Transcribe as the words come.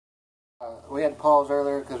We had to pause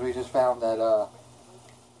earlier because we just found that,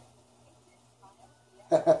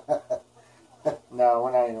 no,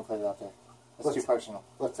 we're not even going to put it out there. That's too personal.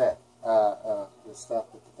 What's that? The stuff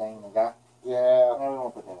with the thing, the guy. Yeah. No, we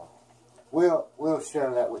won't put that out. We'll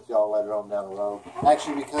share that with y'all later on down the road.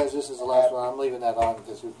 Actually, because this is the last one, I'm leaving that on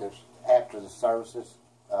because who cares? After the services.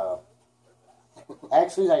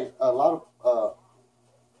 Actually, a lot of,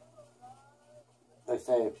 they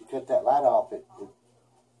say if you cut that light off,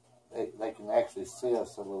 they can actually see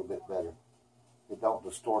us a little bit better. It don't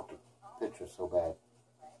distort the picture so bad.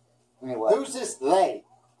 Anyway. Who's this they?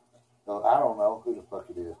 So I don't know who the fuck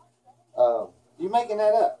it is. You making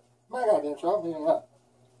that up? My goddamn show, I'm making it up.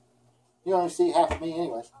 You only see half of me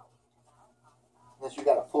anyways. Unless you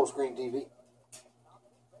got a full screen TV.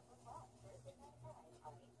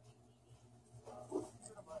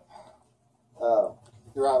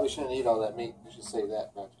 You're right, we shouldn't eat all that meat. We should save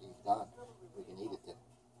that for after he's gone. We can eat it then.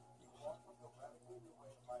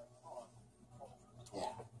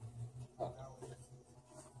 Yeah.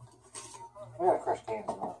 I gotta crush cans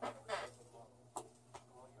more.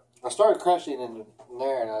 I started crushing in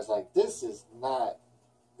there and I was like, this is not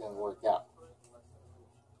gonna work out.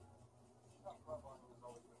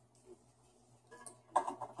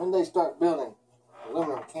 When they start building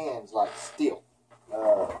aluminum cans like steel.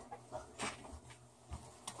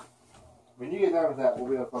 When you get done with that, we'll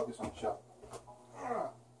be able to focus on the show.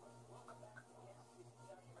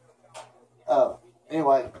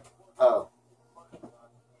 Anyway, I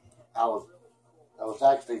was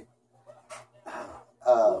actually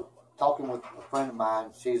talking with a friend of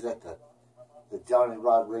mine. She's at the Johnny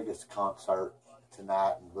Rodriguez concert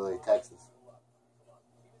tonight in Billy, Texas.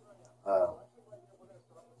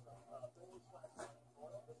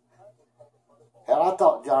 Hell, I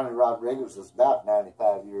thought Johnny Rodriguez was about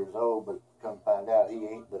 95 years old, but come to find out he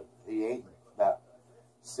ain't. But he ain't, about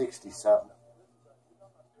 60 something.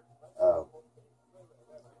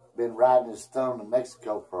 Been riding his thumb to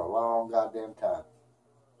Mexico for a long goddamn time.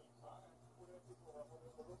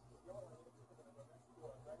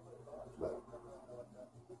 But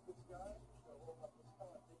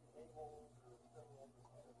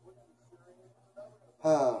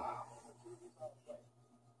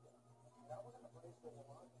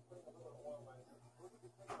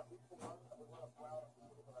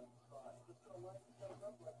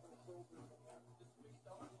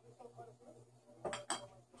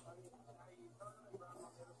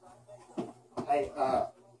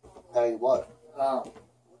hey, what?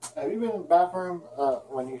 Have you been in the bathroom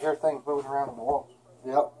when you hear things moving around in the walls?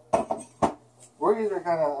 Yep. We're either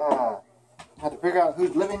gonna have to figure out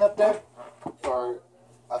who's living up there, or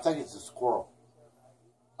I think it's a squirrel.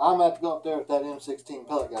 I'm gonna have to go up there with that M16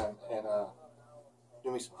 pellet gun and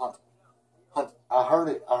do me some hunting. I heard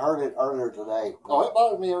it earlier today. Oh, it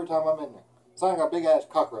bothers me every time I'm in there. It's like a big ass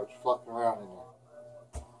cockroach floating around in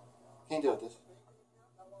there. Can't deal with this.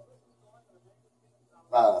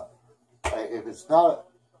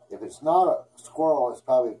 If it's not a squirrel, it's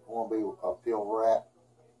probably going to be a field rat.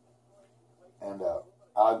 And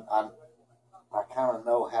I kind of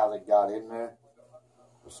know how they got in there.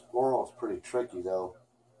 The squirrel is pretty tricky though.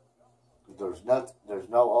 There's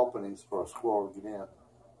no openings for a squirrel to get in. The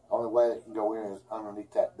only way they can go in is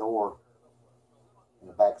underneath that door in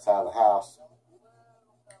the back side of the house.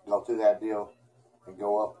 Go through that deal and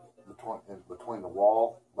go up between the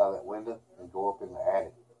wall by that window and go up in the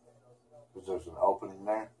attic. Because there's an opening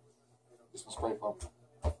there. Just a spray foam.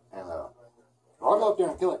 And I'll go up there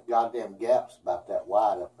and kill it. goddamn gap's about that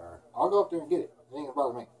wide up there. I'll go up there and get it. It ain't gonna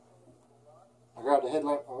bother me. I grabbed the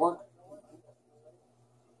headlamp from work.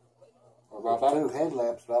 There's 2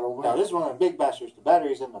 headlamps right over there. Now, this is one of the big bastards. The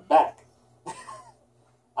battery's in the back.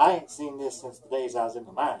 I ain't seen this since the days I was in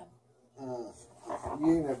the mine. You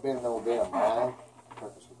ain't never been no damn mine.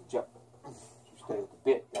 Purpose of the jump. You stay with the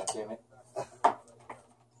bit, goddammit.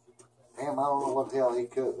 Damn, I don't know what the hell he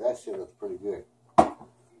cooked. That shit looks pretty good. I'll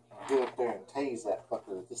get up there and tase that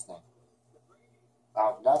fucker with this thing.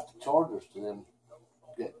 I've got the chargers to them.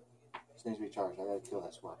 Good. This needs to be charged. I gotta kill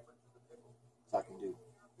that squirrel. So I can do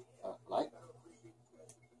light.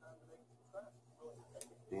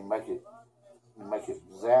 You make it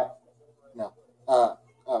zap. No.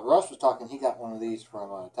 Russ was talking. He got one of these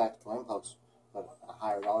from Tactical Impulse, but a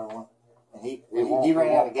higher dollar one. And he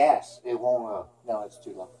ran out of gas. It won't. No, it's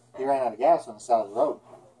too low. He ran out of gas on the side of the road.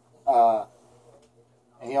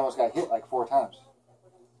 And he almost got hit like 4 times.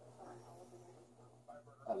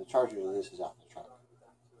 The charger of this is out in the trunk.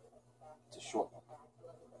 It's a short one.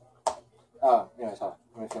 Anyways, hold on.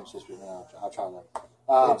 Let me finish this with you, and I'll try that.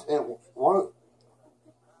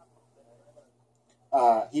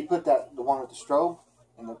 He put the one with the strobe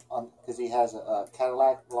because he has a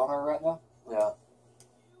Cadillac lawnmower right now. Yeah.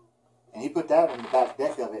 And he put that in the back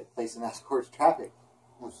deck of it, facing out towards traffic.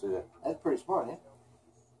 Let's see that. That's pretty smart, yeah.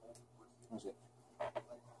 What's it?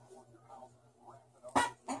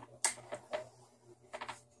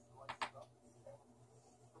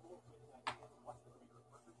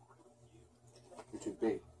 You're too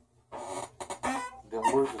big. Then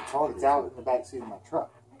where's the charger? It's out in the back seat of my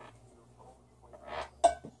truck.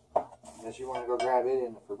 Unless you want to go grab it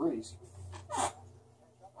in the Febreze,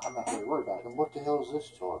 I'm not really worried about it. And what the hell is this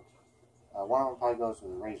charge? One of them probably goes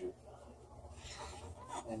with a razor.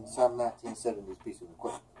 And some 1970s piece of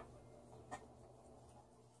equipment.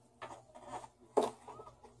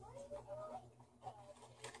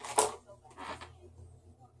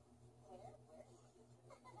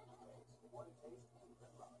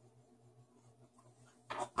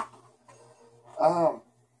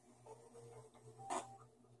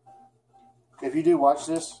 If you do watch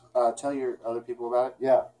this, tell your other people about it.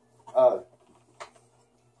 Yeah.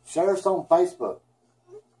 Share us on Facebook.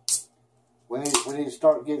 We need to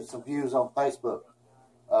start getting some views on Facebook.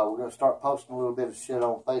 We're going to start posting a little bit of shit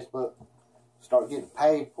on Facebook. Start getting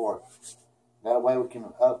paid for it. That way we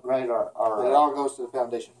can upgrade our But it all goes to the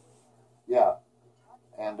foundation. Yeah.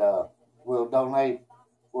 And we'll donate.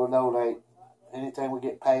 We'll donate. Anything we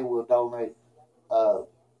get paid, we'll donate. To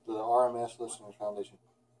the RMS Listeners Foundation.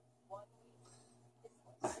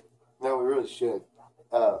 No, we really should.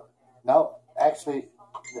 No, actually,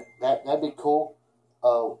 that'd be cool.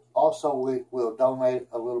 Also, we'll donate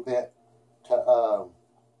a little bit to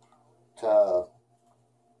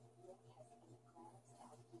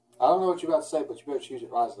I don't know what you're about to say, but you better choose it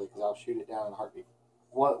wisely, because I'll shoot it down in a heartbeat.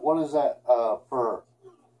 what is that for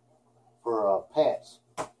pets?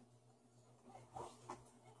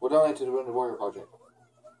 We'll donate to the Wounded Warrior Project.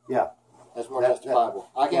 Yeah, That's more justifiable.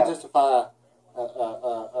 I can't justify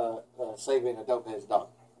saving a dope head's dog.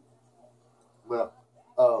 Well,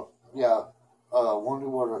 yeah, Wounded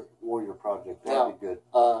Warrior Project. That'd be good.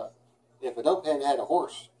 If a dope head had a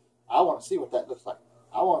horse, I want to see what that looks like.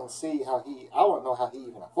 I want to see I want to know how he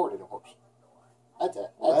even afforded a horse.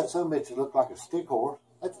 That's something that look like a stick horse.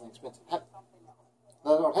 That's an expensive habit.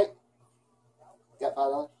 Let alone, hey, got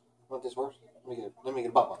 $5? Want this horse? Let me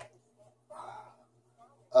get a bump on it.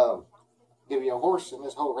 Give you a horse and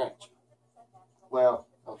this whole ranch. Well,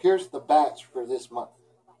 Here's the batch for this month.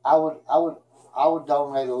 I would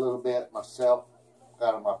donate a little bit myself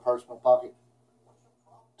out of my personal pocket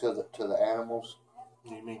to the animals.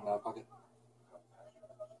 You mean my pocket?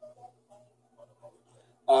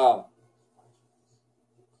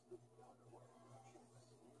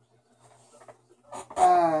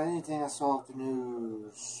 Anything I saw at the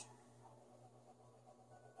news?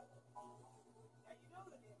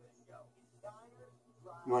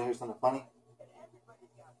 You want to hear something funny?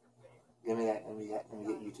 Give me that. Let me get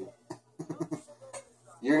YouTube.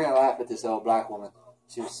 You're gonna laugh at this old black woman.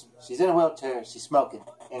 She's in a wheelchair. She's smoking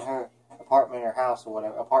in her apartment or house or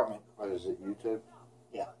whatever apartment. What is it? YouTube?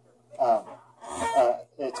 Yeah.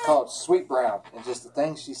 It's called Sweet Brown, and just the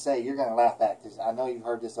things she say, you're gonna laugh at, because I know you've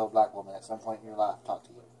heard this old black woman at some point in your life talk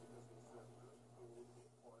to you.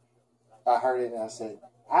 I heard it and I said,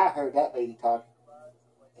 I heard that lady talk.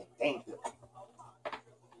 It ain't good.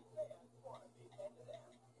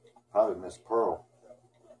 Probably Miss Pearl.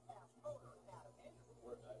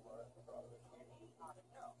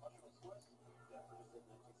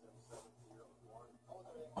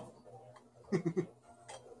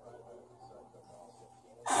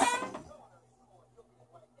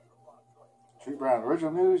 Sweet Brown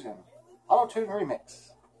original news and auto-tune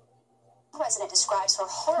remix. The resident describes her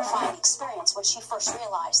horrifying experience when she first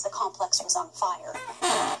realized the complex was on fire.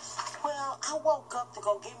 Well, I woke up to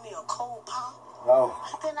go get me a cold pop. Oh.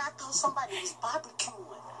 And then I thought somebody was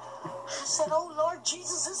barbecuing. I said, oh, Lord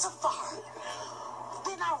Jesus, it's a fire.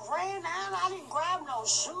 Then I ran out. I didn't grab no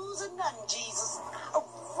shoes or nothing, Jesus. I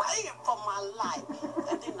ran for my life.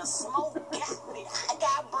 And then the smoke got me. I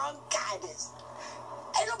got bronchitis.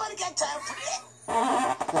 Ain't nobody got time for that.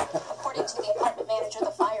 According to the apartment manager,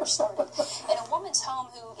 the fire started in a woman's home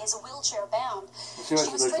who is wheelchair bound. See what She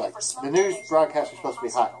it was looks treated like. for smoke The news damage. broadcast is supposed to be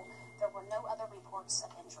hot. There were no other reports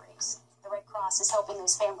of injuries. The Red Cross is helping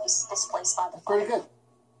those families displaced by the fire. Pretty good.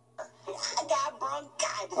 I got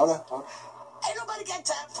bronchitis. Okay. Ain't nobody got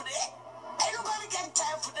time for that. Ain't nobody got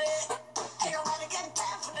time for that. Ain't nobody got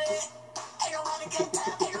time for that. Ain't nobody got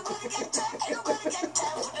time. Ain't nobody got time. Ain't nobody got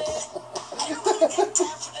time for that. Ain't nobody got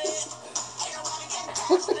time for that. Ain't nobody got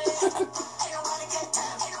time for that. Ain't nobody got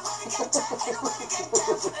time. Ain't nobody got time. Ain't nobody got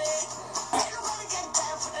time for that. Ain't nobody got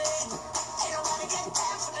time for that. Ain't nobody got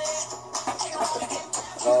time for that. Ain't nobody got time for that.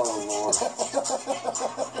 Oh, Lord.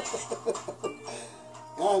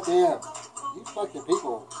 God damn. You fucking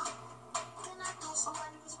people.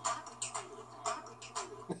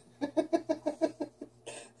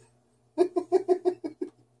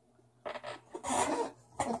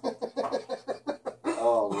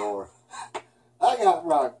 Oh, Lord. I got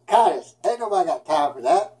bronchitis. Ain't nobody got time for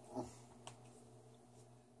that.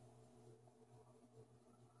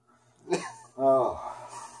 Oh.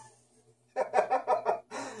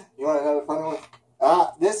 You want another funny one?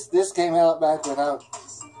 This came out back when I was...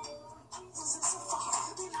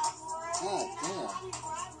 God damn.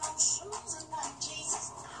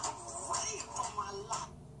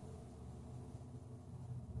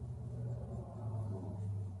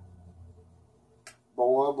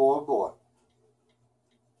 Boy.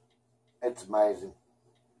 It's amazing.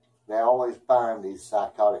 They always find these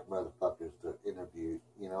psychotic motherfuckers to interview,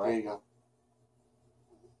 you know. There you go.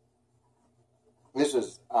 This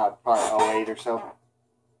was probably 08 or so.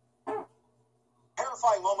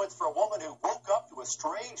 Terrifying moments for a woman who woke up to a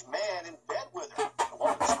strange man in bed with her. The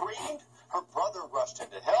woman screamed. Her brother rushed in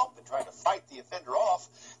to help and tried to fight the offender off.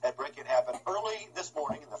 That break-in happened early this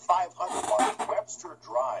morning in the 500 block of Webster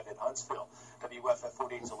Drive in Huntsville. WFF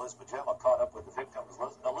 48's Elizabeth Gemma caught up with the victim.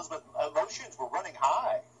 Elizabeth, emotions were running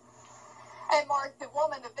high. And Mark, the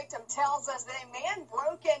woman, the victim, tells us that a man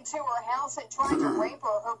broke into her house and tried to rape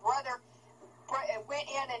her. Her brother went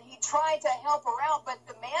in and he tried to help her out, but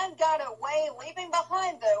the man got away, leaving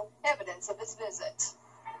behind, though, evidence of his visit.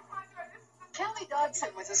 Kelly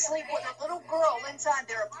Dodson was asleep with a little girl inside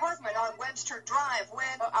their apartment on Webster Drive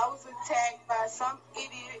when I was attacked by some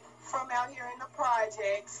idiot from out here in the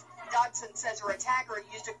projects. Dodson says her attacker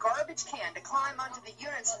used a garbage can to climb onto the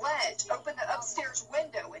unit's ledge, open the upstairs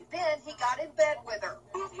window, and then he got in bed with her.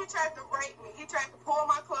 He tried to rape me. He tried to pull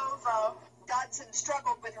my clothes off. Dodson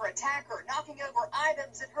struggled with her attacker, knocking over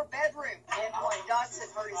items in her bedroom. Antoine Dodson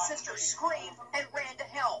heard his sister scream and ran to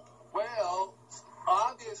help. Well,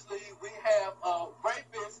 obviously, we have a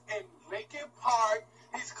rapist in Lincoln Park.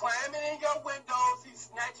 He's climbing in your windows. He's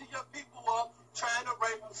snatching your people up, trying to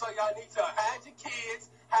rape them. So y'all need to hide your kids,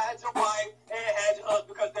 hide your wife, and hide your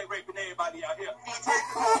husband because they're raping everybody out here. The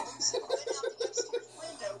attacker got loose and ran out the upstairs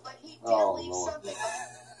window, but he did leave Lord. something.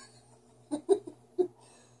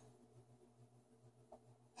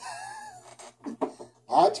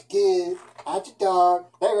 Hide your kid, hide your dog.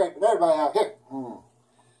 They're raping everybody out here.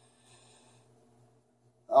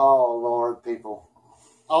 Oh, Lord, people.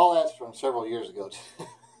 All that's from several years ago.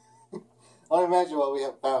 I don't imagine what we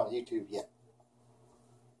haven't found on YouTube yet.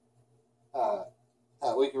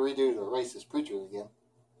 We can redo the racist preacher again.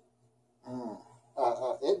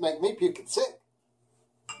 It'd make me puking sick.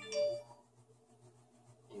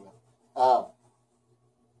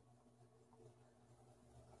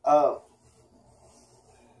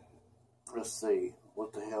 Let's see.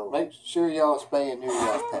 What the hell? Make sure y'all spay and neuter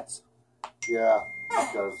your pets. Yeah,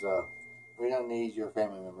 because, We don't need your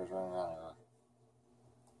family members running around here.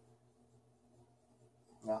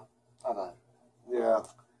 No? I don't. yeah.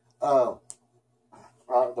 The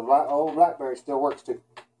old BlackBerry still works too.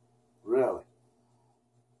 Really?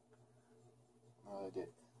 No, they did.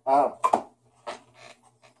 As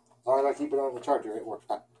long as I keep it on the charger, it works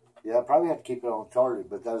fine. Yeah, I probably have to keep it on charger,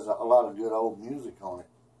 but there's a lot of good old music on it.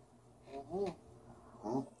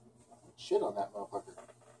 Shit on that motherfucker.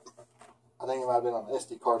 I think it might have been on the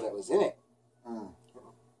SD card that was in it.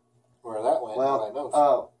 Where that went, nobody knows.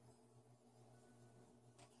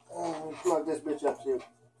 Plug this bitch up, see if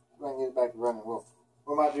I can get it back running.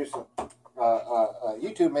 We might do some.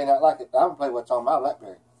 YouTube may not like it, but I'm gonna play what's on my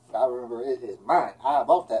BlackBerry. I remember it is mine. I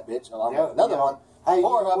bought that bitch along with another one. Hey,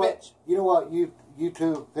 For a bitch. You know what,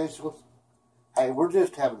 YouTube officials? Hey, we're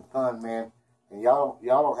just having fun, man. And y'all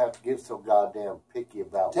don't have to get so goddamn picky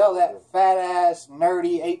about Tell that fat ass,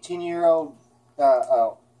 nerdy, 18-year-old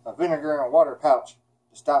vinegar and water pouch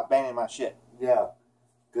to stop banning my shit. Yeah.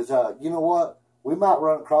 Because, you know what? We might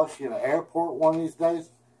run across you in an airport one of these days.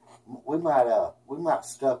 We might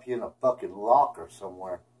stuff you in a fucking locker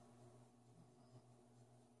somewhere.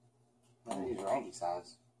 These are Andy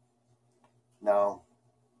size. No.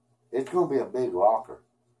 It's going to be a big locker.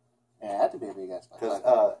 Yeah, it had to be a big ass. Because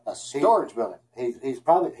a storage building. He's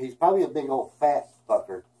probably a big old fat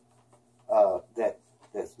fucker.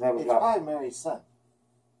 That's never It's got probably Mary's son.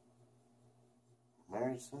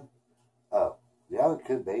 Mary's son. Oh, yeah, it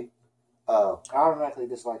could be. I automatically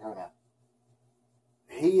dislike her now.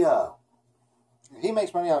 He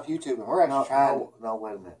makes money off YouTube, and we're actually trying. No,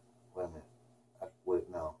 wait a minute.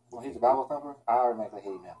 No. Well, he's a Bible thumper. I automatically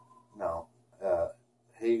hate him now. No,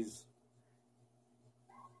 he's.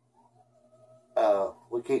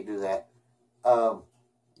 We can't do that. You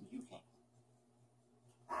can't.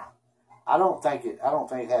 I don't think it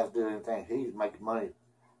has to do anything. He's making money.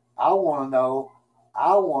 I want to know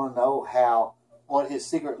how. What his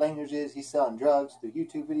secret language is? He's selling drugs through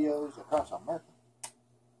YouTube videos across America.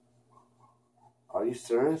 Are you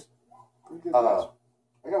serious? Pretty good guys.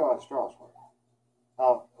 I got a lot of straws for it.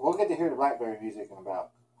 We'll get to hear the Blackberry music in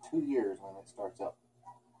about 2 years when it starts up.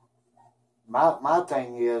 My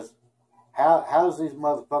thing is, how's these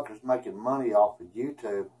motherfuckers making money off of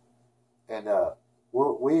YouTube? And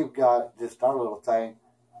we've got just our little thing,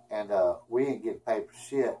 and we ain't getting paid for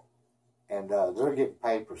shit. And they're getting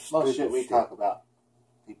paid for stupid Most shit we talk about,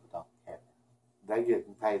 people don't care. They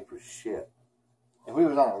getting paid for shit. If we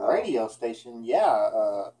was on a radio station,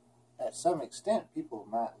 yeah, at some extent, people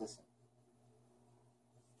might listen.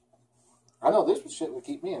 I know this shit would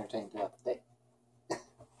keep me entertained throughout the day.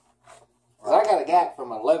 Because I got a gap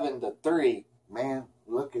from 11 to 3. Man,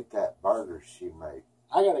 look at that burger she made.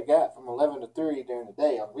 I got a gap from 11 to 3 during the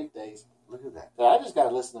day on weekdays. Look at that. That I just got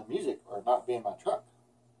to listen to music or not be in my truck.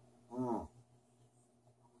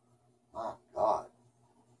 My God.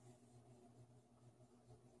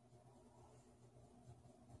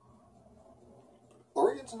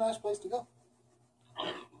 Oregon's a nice place to go.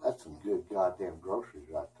 That's some good goddamn groceries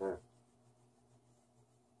right there.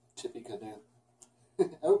 Chippy canoe.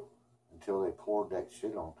 Oh. Until they poured that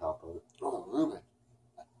shit on top of it. Oh, Reuben.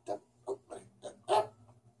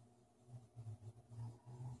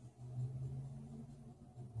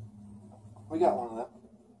 We got one of them.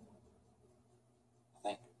 I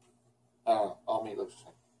think. I don't know. All meat looks the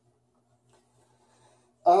same.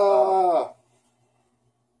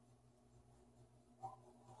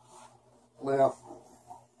 Well,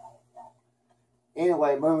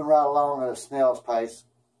 anyway, moving right along at a snail's pace.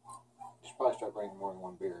 You should probably start bringing more than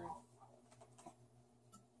one beer in.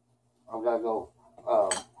 I've got to go.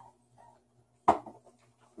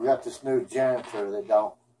 We got this new janitor that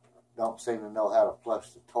don't seem to know how to flush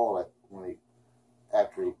the toilet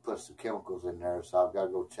after he puts the chemicals in there. So I've got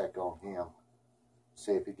to go check on him,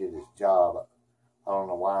 see if he did his job. I don't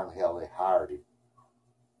know why in the hell they hired him.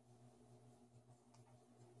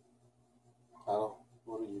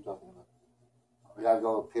 What are you talking about? We got to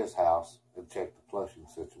go to his house and check the flushing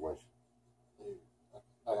situation.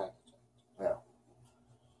 Okay. Yeah.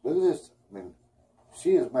 Look at this. I mean,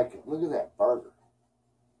 she is making. Look at that burger.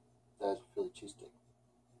 That's a Philly cheesesteak.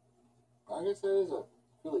 I guess that is a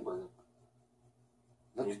Philly burger.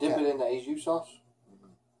 You dip it in the au sauce?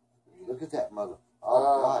 Mm-hmm. Look at that mother.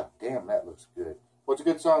 Oh, God damn, that looks good. What's a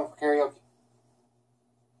good song for karaoke?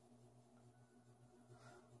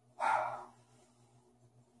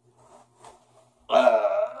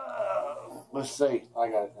 Let's see. I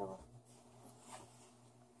got it. Never mind.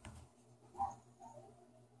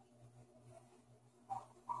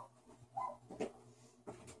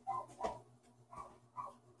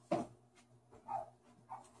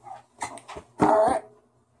 All right.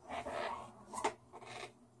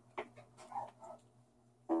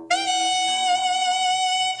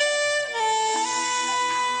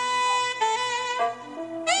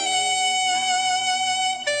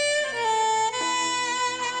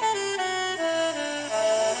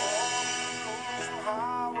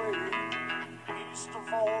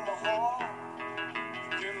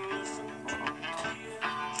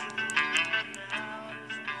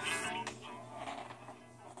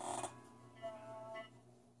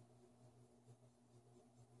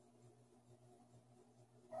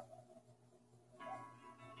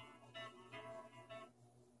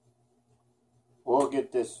 We'll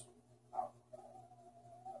get this.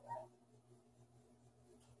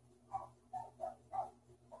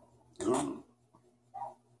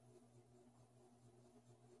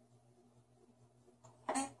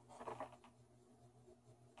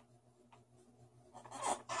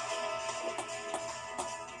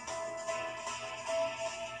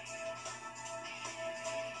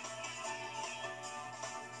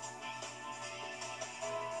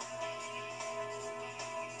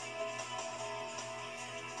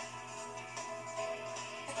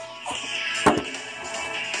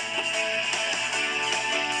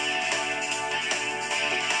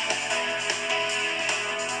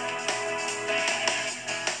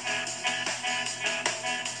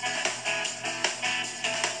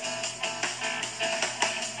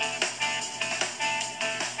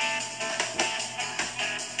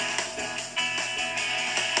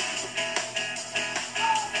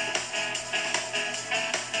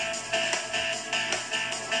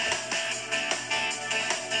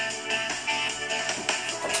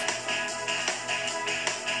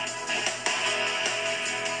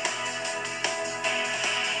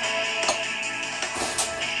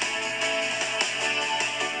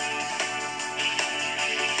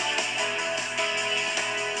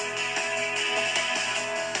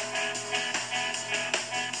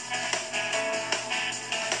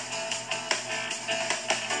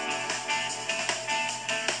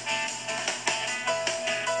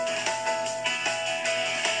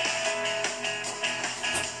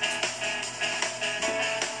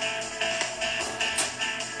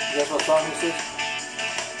 what song this is?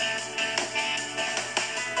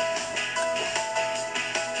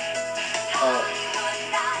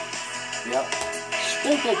 Yep.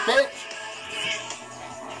 Stupid bitch!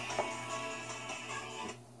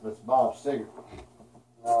 It's Bob Seger.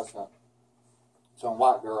 No, it's not. Some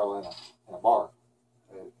white girl in a bar.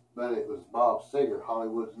 But it was Bob Seger,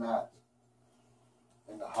 Hollywood's Nights,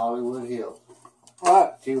 in the Hollywood Hills.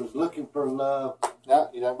 What? She was looking for love. No,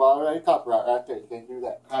 you don't bother any copyright right there. You can't do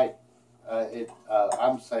that. Hey,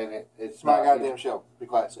 I'm saying it. It's my goddamn show. Be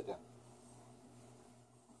quiet. Sit down.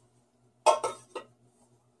 That's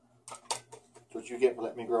what you get for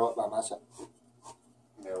letting me grow up by myself.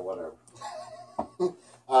 Yeah, whatever.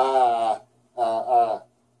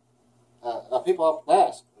 People often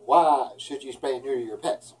ask, why should you spay and neuter your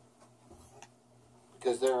pets?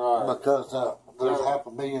 Because there are... Because there's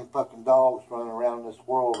 500,000 fucking dogs running around this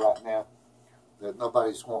world right now that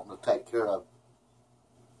nobody's wanting to take care of.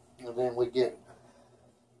 And then we get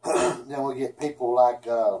people like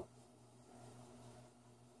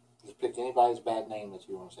Just pick anybody's bad name that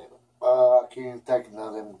you want to say. I can't even think of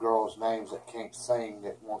none of them girls' names that can't sing,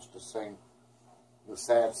 that wants to sing the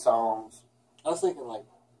sad songs. I was thinking like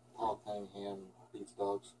Paul Cunningham beats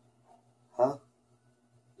dogs. Huh?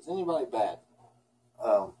 Is anybody bad?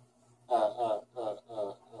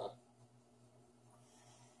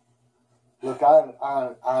 Look,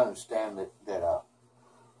 I understand that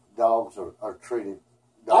dogs are treated.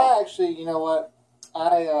 I actually, you know what?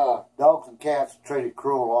 Dogs and cats are treated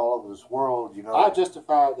cruel all over this world. You know. I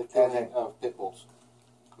justify the killing of pit bulls.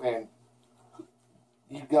 And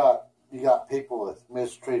you got people that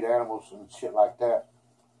mistreat animals and shit like that.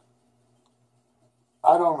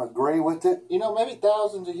 I don't agree with it. You know, maybe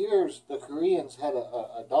thousands of years, the Koreans had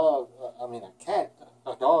a dog, a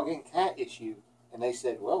dog and cat issue, and they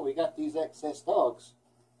said, well, we got these excess dogs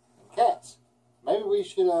and cats. Maybe we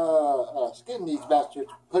should skin these bastards,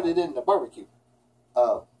 put it in the barbecue.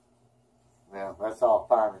 Oh, yeah, that's all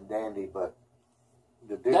fine and dandy, but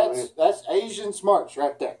the deal That's Asian smarts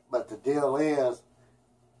right there. But the deal is,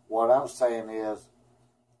 what I'm saying is,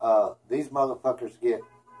 these motherfuckers get.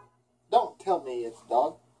 Don't tell me it's a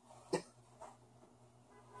dog.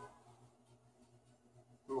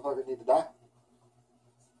 Motherfuckers need to die.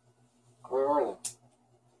 Where are they?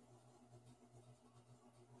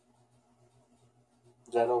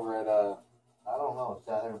 Is that over at I don't know. It's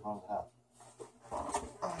out here in front of the house.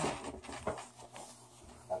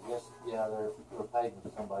 I guess, yeah, they're taking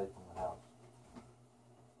somebody from the house.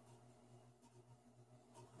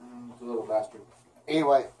 It's a little bastard.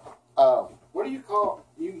 Anyway, What do you call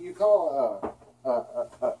you call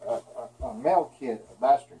a male kid a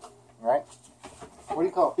bastard, right? What do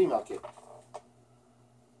you call a female kid?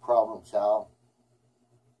 problem child.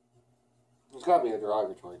 There's got to be a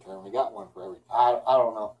derogatory term. We got one for everything. I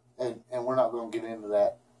don't know, and we're not going to get into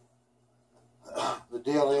that. The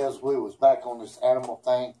deal is, we was back on this animal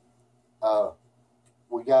thing.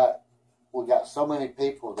 We got so many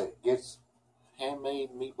people that gets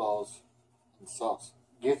Handmade meatballs and sauce.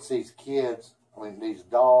 Gets these kids. I mean, these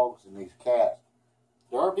dogs and these cats.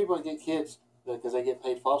 There are people that get kids because they get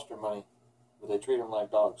paid foster money, but they treat them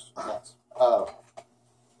like dogs. Cats.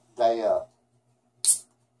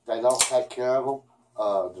 They don't take care of them.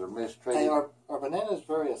 They're mistreated. Hey, are bananas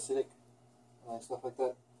very acidic and stuff like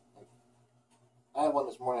that? I had one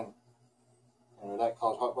this morning, and that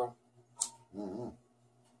caused heartburn. Mm-hmm.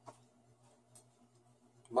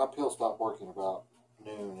 My pill stopped working about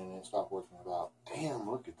noon, and it stopped working about... Damn,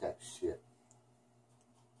 look at that shit.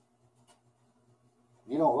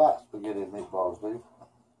 You don't like spaghetti and meatballs, do you?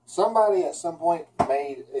 Somebody at some point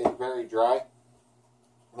made it very dry,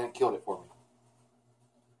 and then killed it for me.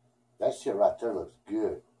 That shit right there looks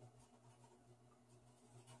good.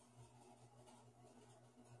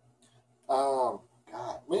 God,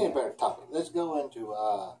 we need a damn. better topic. Let's go into...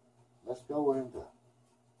 Let's go into...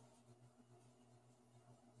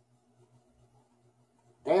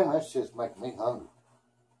 Damn, that shit's making me hungry.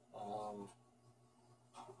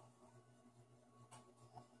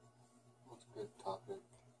 What's a good topic?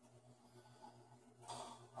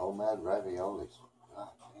 Homemade raviolis.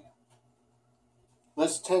 God damn.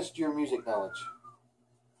 Let's test your music knowledge.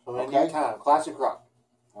 So in Okay. your time, classic rock.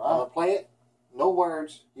 I'm All going to play it. No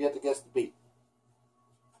words. You have to guess the beat.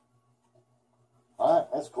 right,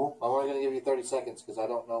 that's cool. I'm only going to give you 30 seconds because I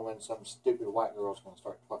don't know when some stupid white girl's going to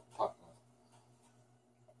start talking.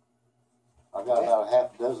 I got about a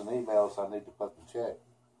half dozen emails I need to fucking check.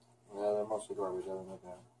 Yeah, they're mostly garbage. I don't know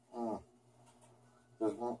that.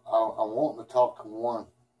 There's one, I'm wanting to talk to one.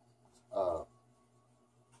 No,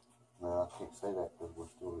 I can't say that because we're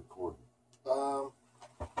still recording. Yeah,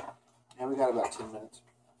 we got about 10 minutes.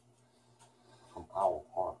 Owl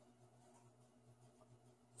Park.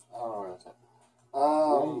 I don't know where that's at.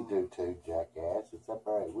 Yeah, you do too, jackass. It's up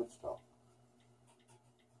there at Wichita.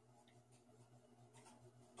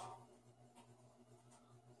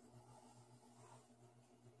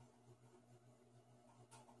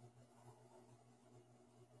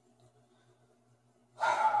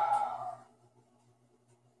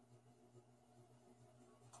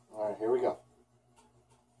 All right, here we go.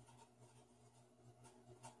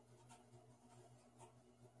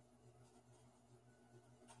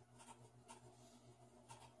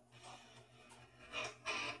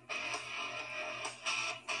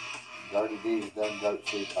 Dirty D's done dirt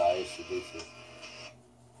cheap by ACDC.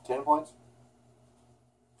 10 points.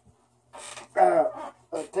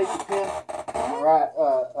 Take your pen and write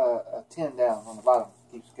a 10 down on the bottom.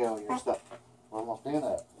 Keep scale of your stuff. Where's my pen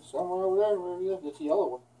at? Somewhere over there, wherever you have. It's a yellow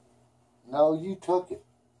one. No, you took it.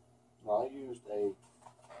 No, I used a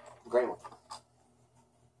gray one.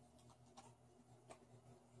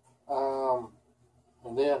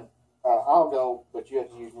 And then I'll go, but you have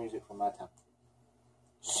to use music from my time.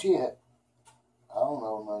 Shit. I don't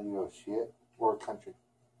know none of your shit. Or country.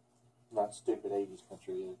 Not stupid 80s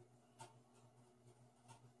country either.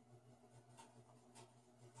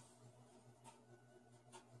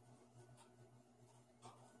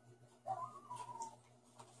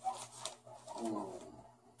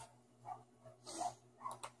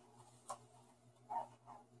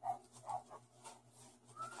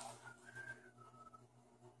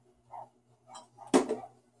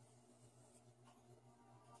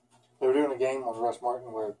 They were doing a game on Russ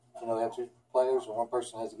Martin where, they have two players and one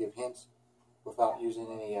person has to give hints without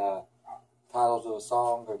using any titles of a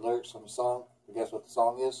song or lyrics from the song to guess what the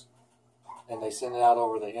song is. And they send it out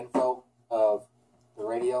over the info of the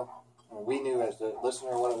radio. And we knew as the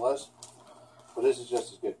listener what it was. But this is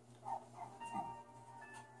just as good.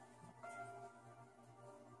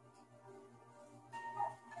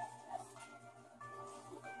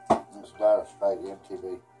 It's Dire Straits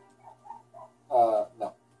MTV.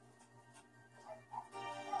 No.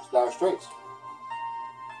 It's Dire Straits.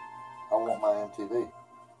 I want my MTV.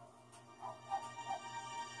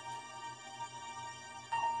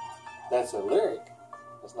 That's a lyric.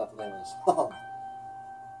 That's not the name of the song.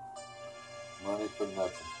 Money for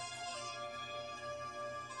nothing.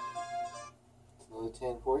 Another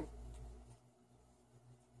 10 for you.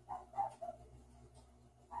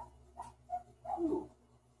 Ooh.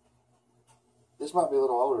 This might be a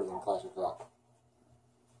little older than classic rock.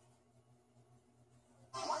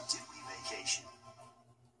 Why did we vacation?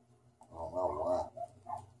 I don't know why.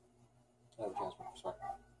 Advertisement, sorry.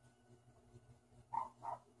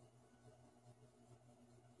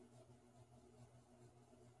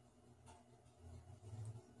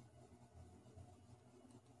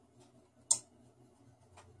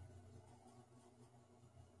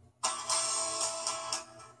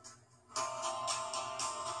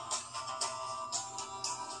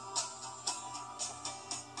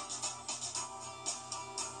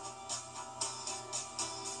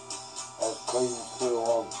 That's Cleveland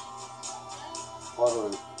Clearwater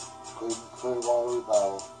Cleveland Clearwater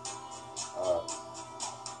Revival.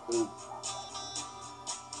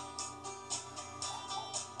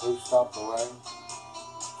 Who stopped the rain?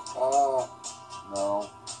 No.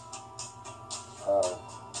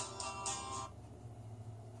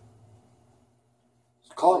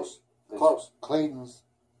 It's close. Close. Cleveland's.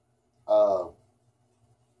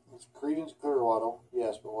 It's Creedence Clearwater.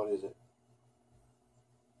 Yes, but what is it?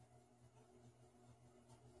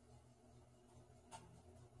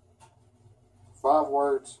 Five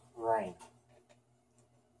words, rain.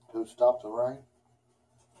 Who stopped the rain?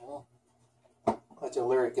 Well, that's a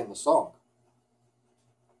lyric in the song.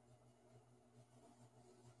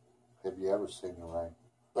 Have you ever seen the rain?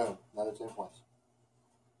 Boom, another 10 points.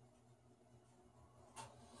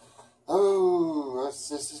 Oh, let's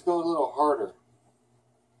just go a little harder.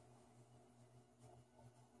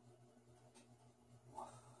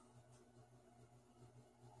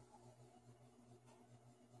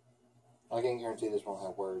 I can't guarantee this won't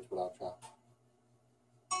have words, but I'll try.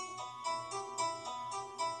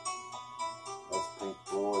 That's Pink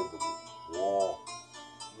Floyd, The Wall.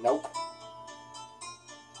 Nope.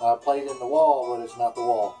 I played in the wall, but it's not the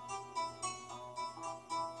wall.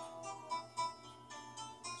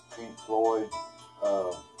 It's Pink Floyd,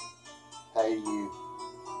 Hey You.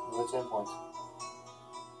 Another 10 points.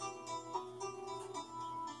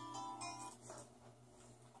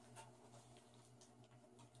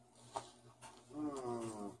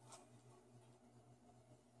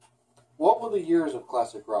 What were the years of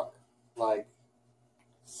classic rock? Like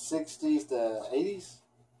 60s to 80s?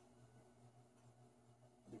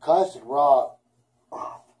 The classic rock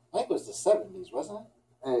I think it was the 70s, wasn't it?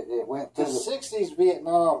 It went to The the 60s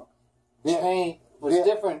Vietnam chain was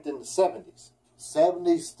different than the 70s.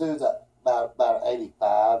 70s through the about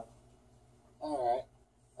 85. All right.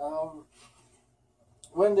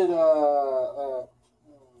 When did not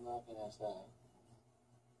gonna say.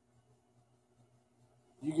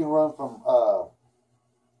 You can run from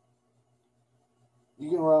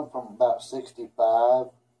about 65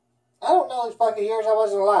 I don't know these fucking years. I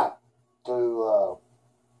wasn't alive. to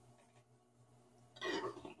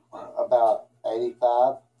about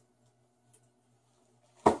 85.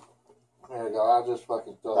 There you go. I'll just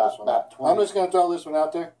fucking throw About- this one about out. 20. I'm just gonna throw this one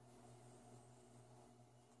out there.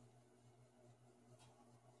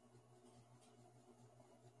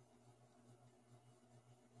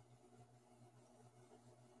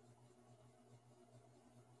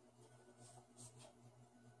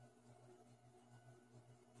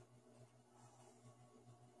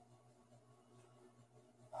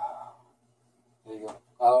 There you go.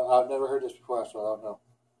 I've never heard this before, so I don't know.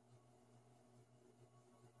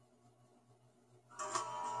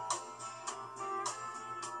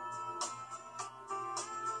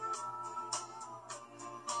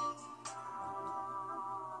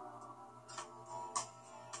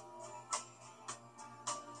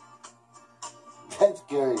 That's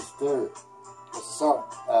Gary Stewart. What's the song?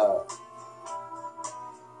 Oh.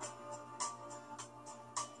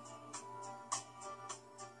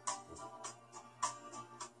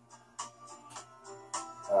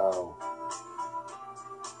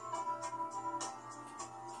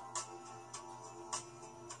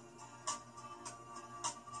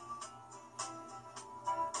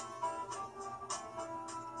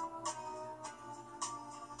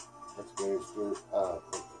 That's Gary Stewart. Yeah.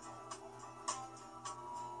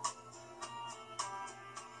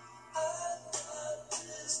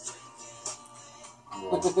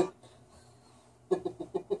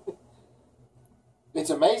 It's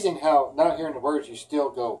amazing how not hearing the words you still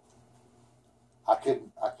go. I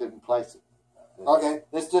couldn't place it. Okay,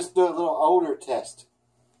 let's just do a little older test.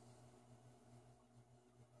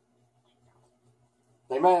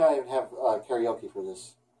 They may not even have karaoke for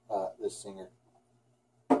this this singer.